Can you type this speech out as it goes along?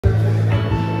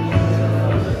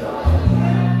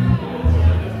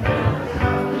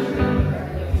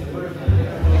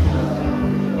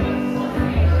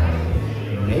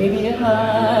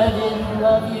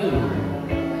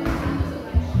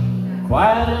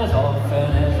quite as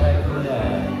often as I could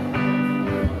have.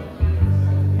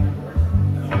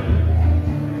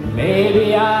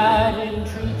 Maybe I didn't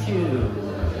treat you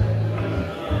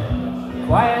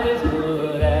quite as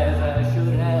good as I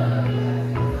should have.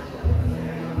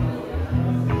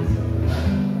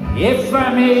 If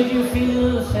I made you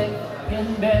feel sick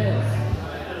in bed,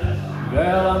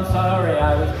 girl, I'm sorry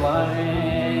I was blind.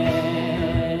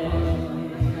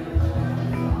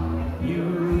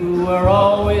 You were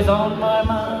always on my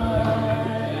mind.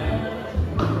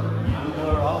 You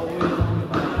were always on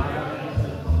my mind.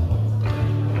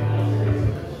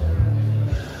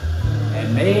 And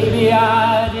maybe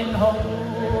I didn't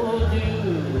hold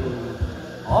you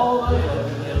all those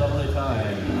lonely, lonely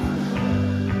times.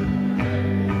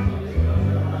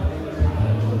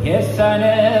 Guess I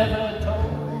never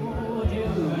told you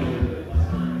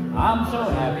I'm so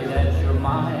happy that you're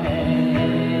mine.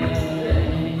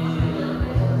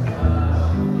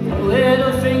 The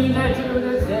little things that you would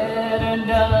have said and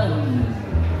done,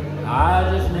 I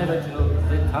just never took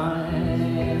the time.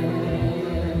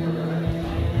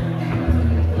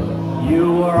 You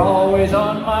were always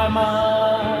on my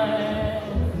mind.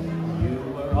 You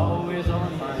were always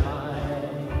on my mind.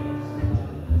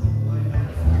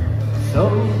 So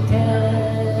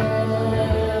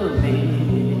tell me,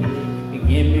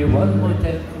 give me one more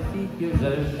chance to keep your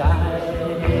third eye,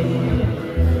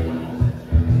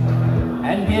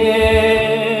 and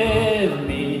give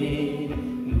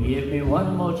me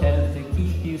one more chance to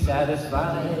keep you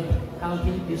satisfied. I'll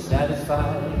keep you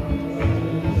satisfied.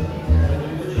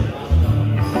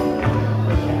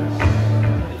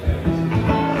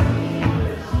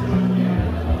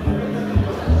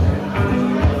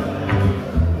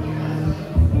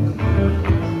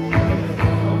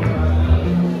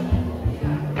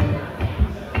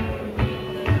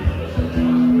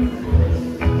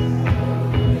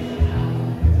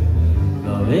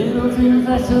 Little things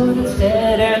I should have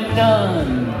said and done,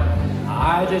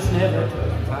 I just never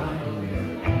took time.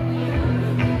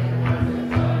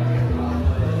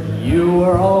 You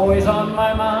were always on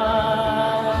my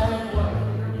mind.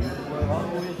 You were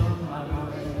always on my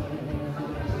mind.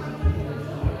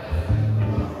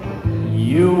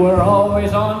 You were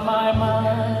always on my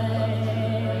mind.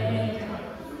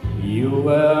 You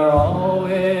were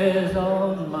always